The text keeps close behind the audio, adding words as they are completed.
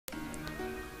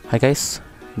Hi guys,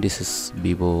 this is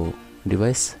Vivo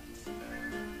device.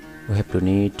 We have to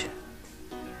need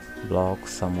block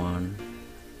someone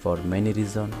for many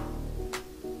reason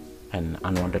and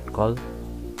unwanted call.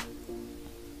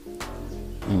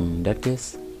 In that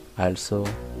case, I'll show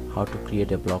how to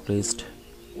create a block list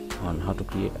on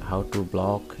how to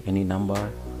block any number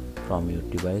from your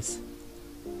device.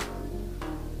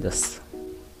 Just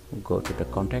go to the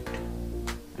contact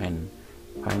and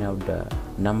find out the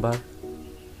number,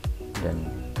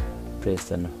 then press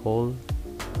and hold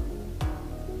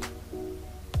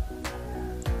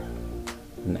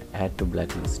and add to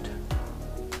blacklist.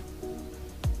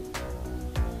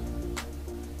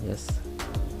 Yes,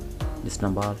 this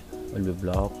number will be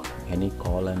block any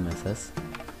call and message.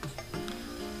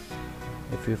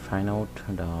 If you find out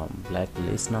the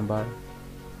blacklist number,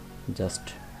 just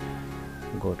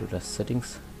go to the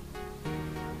settings,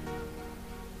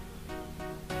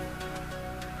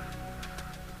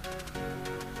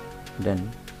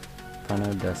 then find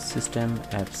out the system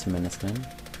apps management.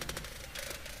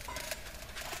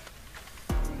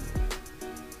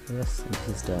 Yes, this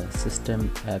is the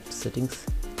system app settings.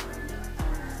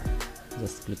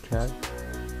 Just click here,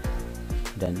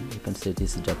 then you can see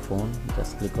this is the phone.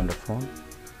 Just click on the phone,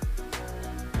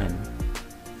 and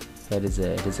here is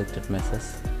a rejected message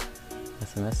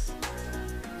SMS,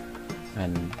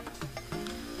 and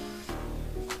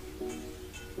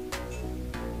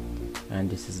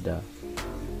this is the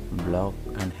block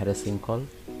and harassing call.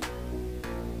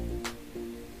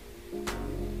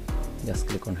 Just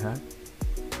click on here,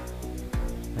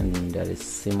 and there is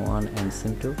SIM1 and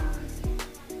SIM2.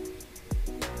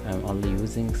 I'm only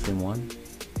using SIM1,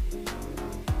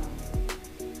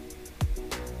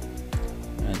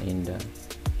 and in the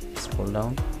scroll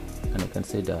down, and you can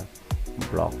see the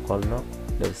block call log.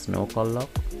 There is no call log.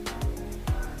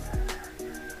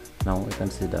 Now you can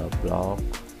see the block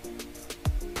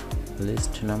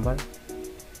list number.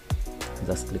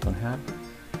 Just click on here.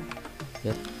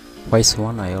 Yep,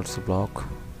 y11 I also blocked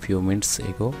few minutes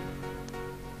ago.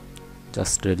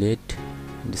 Just delete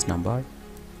this number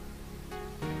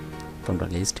from the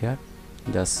list here.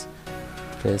 Just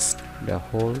press the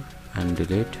hold and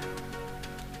delete.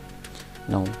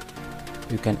 Now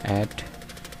you can add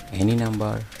any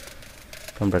number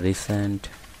from the recent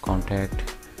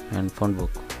contact and phone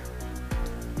book.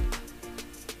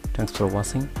 Thanks for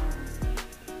watching.